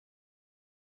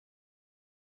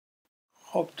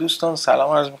خب دوستان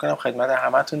سلام عرض میکنم خدمت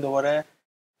همتون. دوباره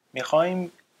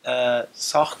میخوایم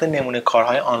ساخت نمونه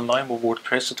کارهای آنلاین با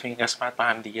وردپرس رو تو این قسمت با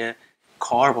هم دیگه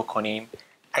کار بکنیم.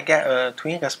 اگر تو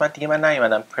این قسمت دیگه من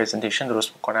نیومدم پرزنتیشن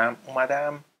درست بکنم،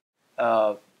 اومدم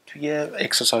توی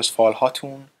اکسرسایز فایل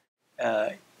هاتون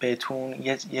بهتون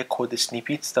یه کد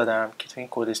اسنیپیت دادم که تو این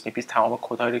کد اسنیپیت تمام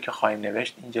کدهایی رو که خواهیم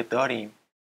نوشت اینجا داریم.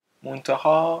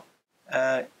 منتها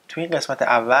تو این قسمت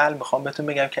اول میخوام بهتون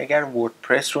بگم که اگر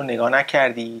وردپرس رو نگاه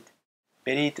نکردید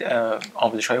برید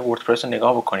آموزش های وردپرس رو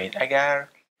نگاه بکنید. اگر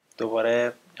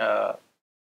دوباره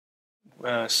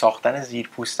ساختن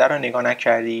زیرپوسته رو نگاه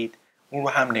نکردید اون رو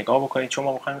هم نگاه بکنید، چون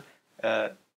ما میخوایم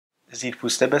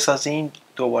زیرپوسته بسازیم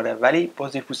دوباره. ولی با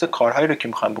زیرپوسته کارهایی رو که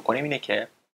میخوایم بکنیم اینه که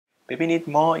ببینید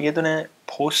ما یه دونه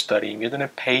پست داریم، یه دونه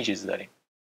پیجز داریم.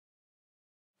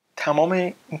 تمام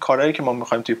این کارهایی که ما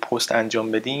میخوایم توی پست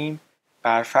انجام بدیم،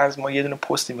 برفرض ما یه دونه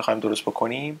پستی میخوایم درست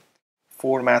بکنیم،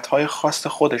 فرمت های خاص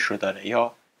خودش رو داره،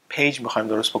 یا پیج میخوایم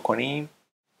درست بکنیم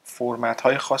فرمت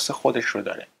های خاص خودش رو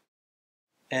داره.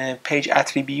 پیج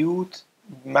اتریبیوت،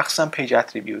 مخصوصا پیج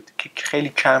اتریبیوت که خیلی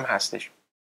کم هستش،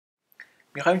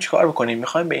 میخوایم چیکار بکنیم؟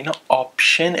 میخوایم به اینا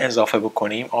آپشن اضافه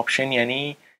بکنیم. آپشن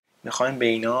یعنی میخوایم به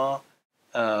اینا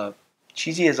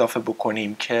چیزی اضافه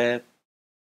بکنیم که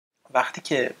وقتی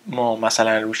که ما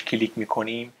مثلا روش کلیک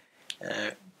میکنیم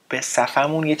به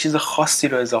صفحمون یه چیز خاصی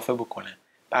رو اضافه بکنه.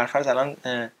 برفرض الان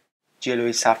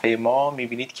جلوی صفحه ما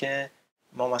میبینید که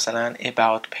ما مثلا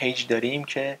about page داریم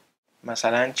که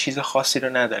مثلا چیز خاصی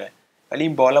رو نداره، ولی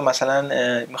این بالا مثلا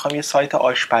میخوام یه سایت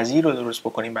آشپزی رو درست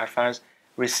بکنیم، برفرض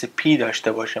رسیپی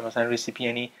داشته باشه. مثلا رسیپی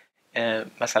یعنی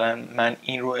مثلا من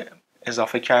این رو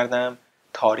اضافه کردم،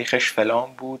 تاریخش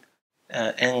فلان بود،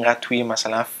 انقدر توی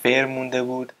مثلا فر مونده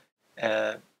بود،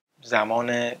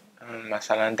 زمان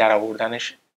مثلا در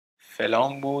آوردنش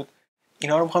فلان بود.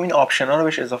 اینا رو میخوام این آپشن ها رو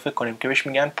بهش اضافه کنیم که بهش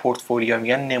میگن پورتفولیو،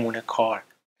 میگن نمونه کار.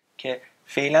 که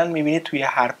فعلا میبینید توی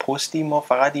هر پستی ما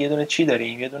فقط یه دونه چی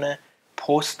داریم؟ یه دونه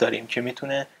پست داریم که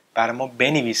میتونه برای ما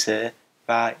بنویسه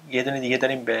و یه دونه دیگه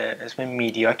داریم به اسم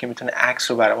میدیا که میتونه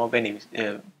عکس رو برای ما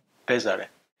بذاره.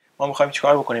 ما میخوایم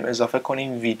چیکار بکنیم؟ اضافه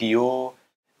کنیم ویدیو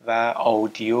و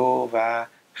آودیو و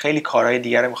خیلی کارهای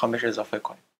دیگر رو میخوام بهش اضافه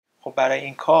کنیم. خب برای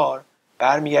این کار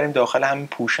برمیگردیم داخل همین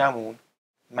پوشمون.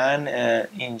 من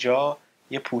اینجا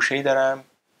یه پوشه‌ای دارم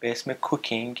به اسم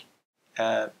کوکینگ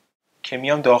که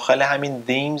میام داخل همین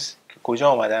دیمز که کجا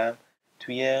آمدم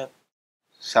توی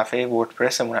صفحه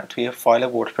وردپرسمون، توی فایل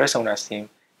وردپرسمون هستیم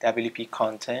wp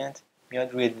content،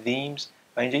 میاد روی دیمز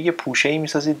و اینجا یه پوشه‌ای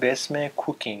میسازید به اسم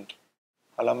کوکینگ.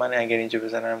 حالا من اگر اینجا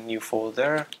بزنم نیو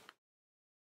فولدر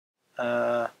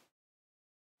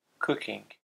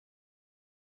کوکینگ،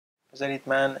 بذارید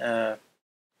من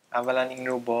اولا این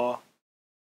رو با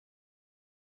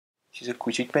چیز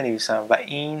کوچیک بنویسم و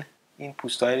این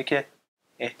پوستایی که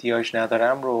احتیاج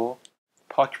ندارم رو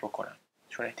پاک بکنم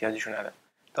چون احتیاجشون ندارم.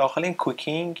 داخل این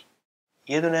کوکینگ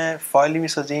یه دونه فایلی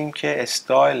میسازیم که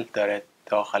استایل داره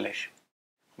داخلش.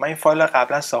 من این فایل رو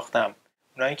قبلا ساختم.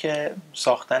 اونایی که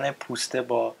ساختن پوسته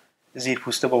با زیر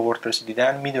پوسته با وردپرس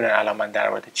دیدن میدونن الان من در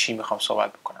مورد چی میخوام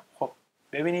صحبت بکنم. خب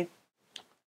ببینید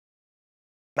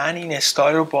من این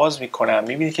استایل رو باز میکنم،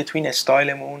 میبینید که تو این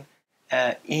استایلمون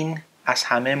این از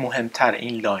همه مهمتر،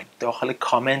 این لاین داخل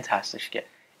کامنت هستش که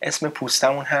اسم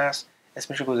پوستمون هست،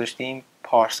 اسمش رو گذاشتیم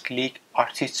پارس کلیک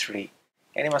آرتیستری،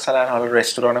 یعنی مثلا حالا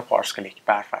رستوران پارس کلیک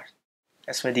برفرض.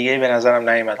 اسم دیگه به نظرم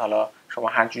نیومد، حالا شما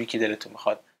هر جوری که دلتون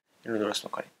میخواد این رو درست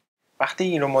میکنید. وقتی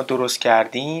این رو ما درست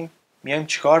کردیم میایم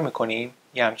چیکار میکنیم؟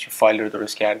 یه همچین فایل رو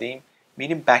درست کردیم،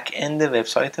 میریم بک اند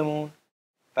وبسایتمون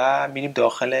و میریم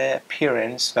داخل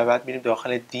appearance و بعد میریم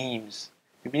داخل دیمز.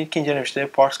 میبینید که اینجا نوشته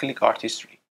پارس کلیک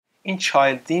آرتیستری. این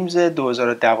چایلد دیمز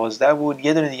 2012 بود.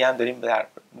 یه دونه دیگه هم داریم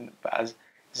از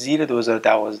زیر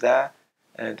 2012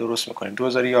 درست میکنیم.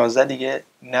 2011 دیگه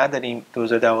نداریم.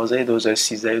 2012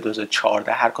 2013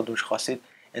 2014 هر کدومش خواستید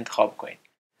انتخاب کنید.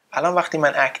 الان وقتی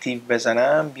من اکتیو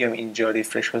بزنم، بیام اینجا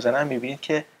ریفرش بزنم، میبینید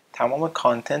که تمام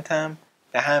کانتنت هم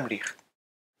به هم ریخت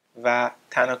و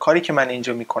تنها کاری که من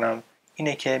اینجا میکنم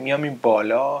اینه که میام این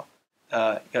بالا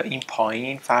یا این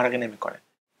پایین فرقی نمیکنه.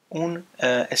 اون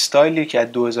استایلی که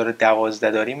از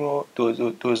 2012 داریم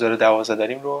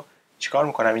رو چیکار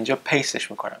میکنم؟ اینجا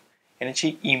پیستش میکنم. یعنی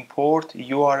چی؟ ایمپورت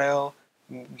URL،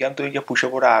 میگم یه پوشه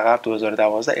برو عقب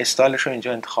 2012 استایلش رو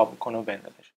اینجا انتخاب میکنه و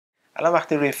بندازش. الان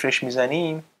وقتی ریفرش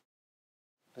میزنیم،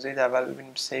 بذارید اول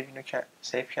ببینیم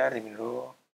سیو کردیم، این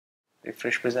رو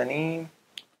ریفرش بزنیم.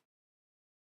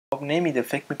 خب نمیده،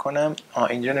 فکر میکنم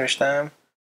اینجا نوشتم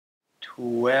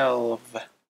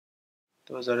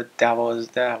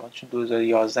 2012 چون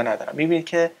 2011 ندارم. میبینید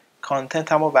که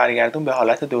کانتنت همو برگردون به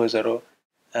حالت 2000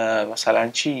 مثلا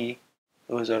چی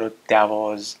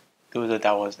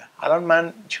 2012. الان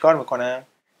من چیکار میکنم؟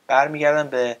 برمیگردم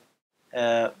به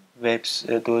وب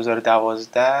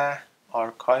 2012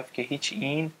 آرکایو که هیچ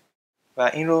این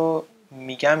و این رو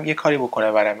میگم یه کاری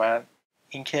بکنه برای من،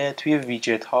 اینکه توی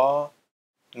ویجت ها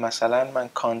مثلا من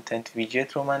کانتنت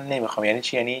ویجت رو من نمیخوام. یعنی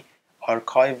چی؟ یعنی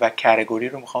آرکایو و کاتگوری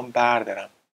رو میخوام بردارم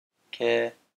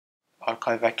که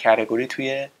آرکایو و کاتگوری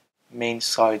توی مین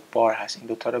سایت بار هست. این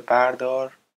دوتا رو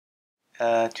بردار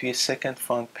توی second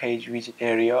front page widget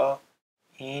area،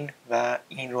 این و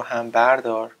این رو هم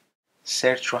بردار،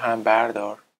 سرچ رو هم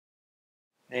بردار.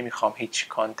 نمیخوام هیچ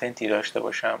کانتنتی داشته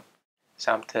باشم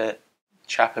سمت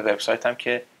چپ وبسایتم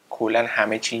که کلا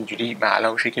همه چی اینجوری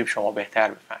معلوم بشه که شما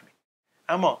بهتر بفهمید.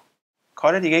 اما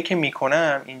کار دیگه که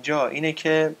میکنم اینجا اینه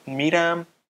که میرم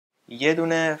یه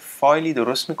دونه فایلی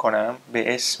درست میکنم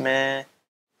به اسم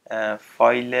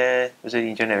فایل، بذارید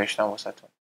اینجا نوشتم واسهتون،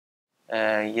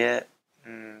 یه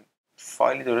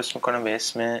فایلی درست میکنم به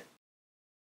اسم،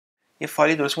 یه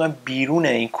فایلی درست میکنم بیرون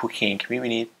این کوکینگ.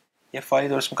 میبینید یه فایلی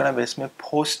درست میکنم به اسم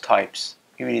post types.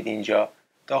 میبینید اینجا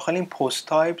داخل این post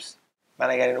types من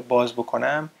اگر این رو باز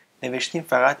بکنم نوشتیم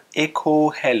فقط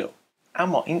echo hello.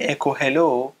 اما این echo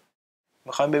hello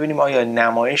میخوایم ببینیم آیا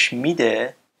نمایش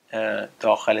میده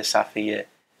داخل صفحه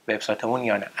وبسایتمون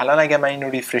یا نه. الان اگر من این رو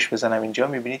ریفرش بزنم اینجا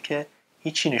میبینید که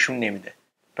هیچی نشون نمیده.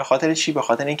 به خاطر چی؟ به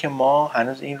خاطر اینکه ما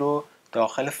هنوز این رو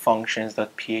داخل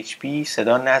functions.php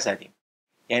صدا نزدیم.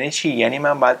 یعنی چی؟ یعنی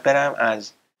من باید برم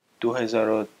از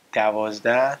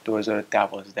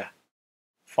 2012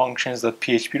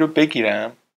 functions.php رو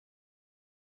بگیرم،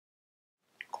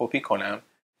 کپی کنم،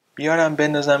 بیارم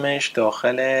بندازمش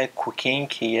داخل کوکینگ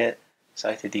که یه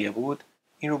سایت دیگه بود،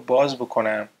 این رو باز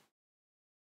بکنم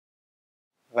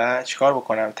و چیکار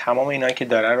بکنم؟ تمام اینایی که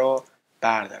داره رو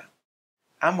بردارم.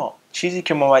 اما چیزی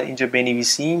که ما باید اینجا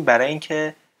بنویسیم برای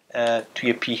اینکه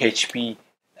توی PHP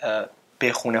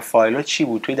بخونه فایل چی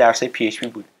بود؟ توی درسای PHP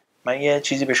بود. من یه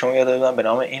چیزی به شما یاد دادم به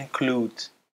نام include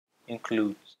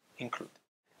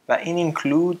و این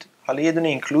include، حالا یه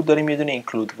دونه include داریم یه دونه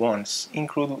include once.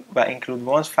 include و include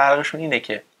once فرقشون اینه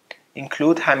که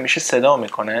include همیشه صدا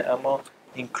میکنه، اما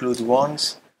include once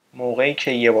موقعی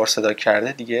که یه بار صدا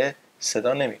کرده دیگه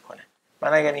صدا نمیکنه.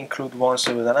 من اگر include once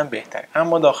رو بزنم بهتره.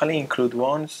 اما داخل include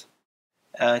once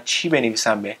چی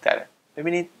بنویسم بهتره؟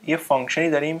 ببینید یه فانکشنی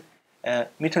داریم،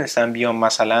 میتونستم بیام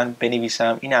مثلا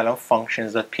بنویسم این الان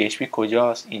functions.php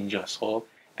کجاست؟ اینجاست. خب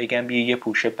بگم بیا یه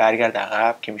پوشه برگرد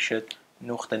عقب که میشه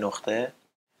نقطه نقطه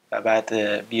و بعد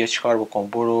بیا چیکار بکن،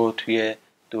 برو توی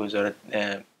 2000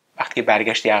 وقتی که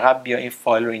برگشتی عقب بیا این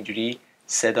فایل رو اینجوری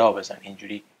صدا بزن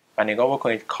اینجوری و نگاه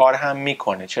بکنید کار هم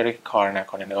میکنه. چرا که کار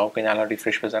نکنه؟ نگاه بکنید الان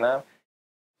ریفرش بزنم،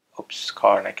 اوپس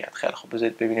کار نکرد. خیلی خب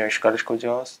بذارید ببینیم اشکالش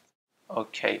کجاست.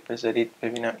 اوکی بذارید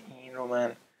ببینم این رو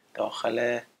من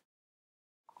داخل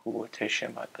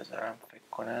کوتیشن باید بذارم فکر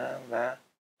کنم و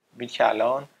ببینید که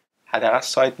الان حداقل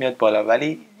سایت میاد بالا،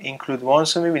 ولی include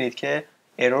once رو میبینید که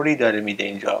اروری داره میده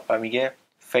اینجا و میگه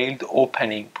failed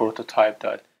opening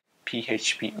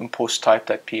prototype.php اون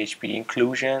posttype.php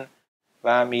inclusion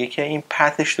و میگه که این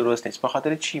پتش درست نیست. به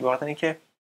خاطر چی؟ به خاطر اینکه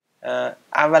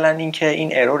اولا اینکه این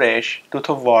ارورش دو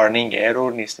تا وارنینگ،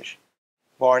 ارور نیستش.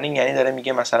 وارنینگ یعنی داره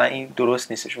میگه مثلا این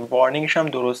درست نیستش، وارنینگش هم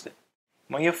درسته.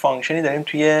 ما یه فانکشنی داریم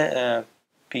توی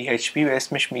PHP و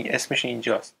اسمش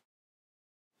اینجاست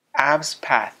abs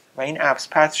path و این abs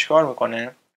path چیکار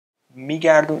میکنه؟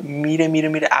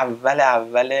 میره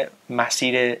اول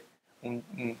مسیر اون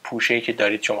پوشه‌ای که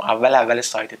دارید شما، اول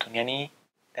سایتتون، یعنی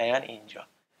دقیقا اینجا.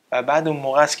 و بعد اون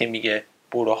موقع است که میگه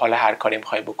برو حالا هر کاری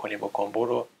میخوای بکن،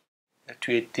 برو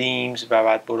توی دیمز و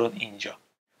بعد برو اینجا.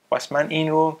 پس من این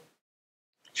رو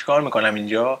چیکار میکنم؟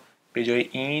 اینجا به جای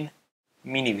این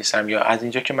مینویسم یا از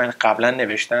اینجا که من قبلا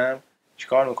نوشتم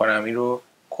چیکار میکنم؟ این رو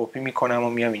کپی میکنم و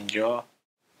میام اینجا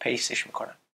پیستش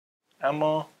میکنم،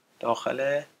 اما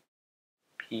داخل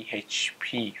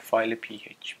PHP فایل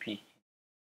PHP.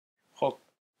 خب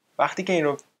وقتی که این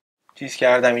رو چیز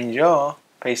کردم اینجا،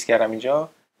 پیست کردم اینجا،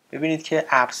 ببینید که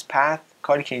apps path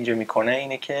کاری که اینجا میکنه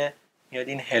اینه که میاد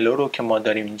این هلو رو که ما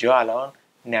داریم اینجا الان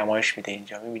نمایش میده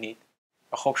اینجا. میبینید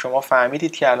و خب شما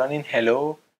فهمیدید که الان این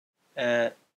هلو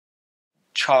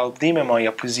چالدیم ما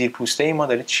یا زیر پوسته ما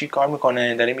داره چی کار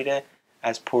میکنه؟ داره میره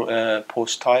از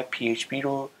پست تایپ PHP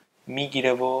رو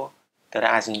میگیره و داره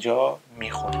از اینجا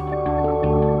میخونه.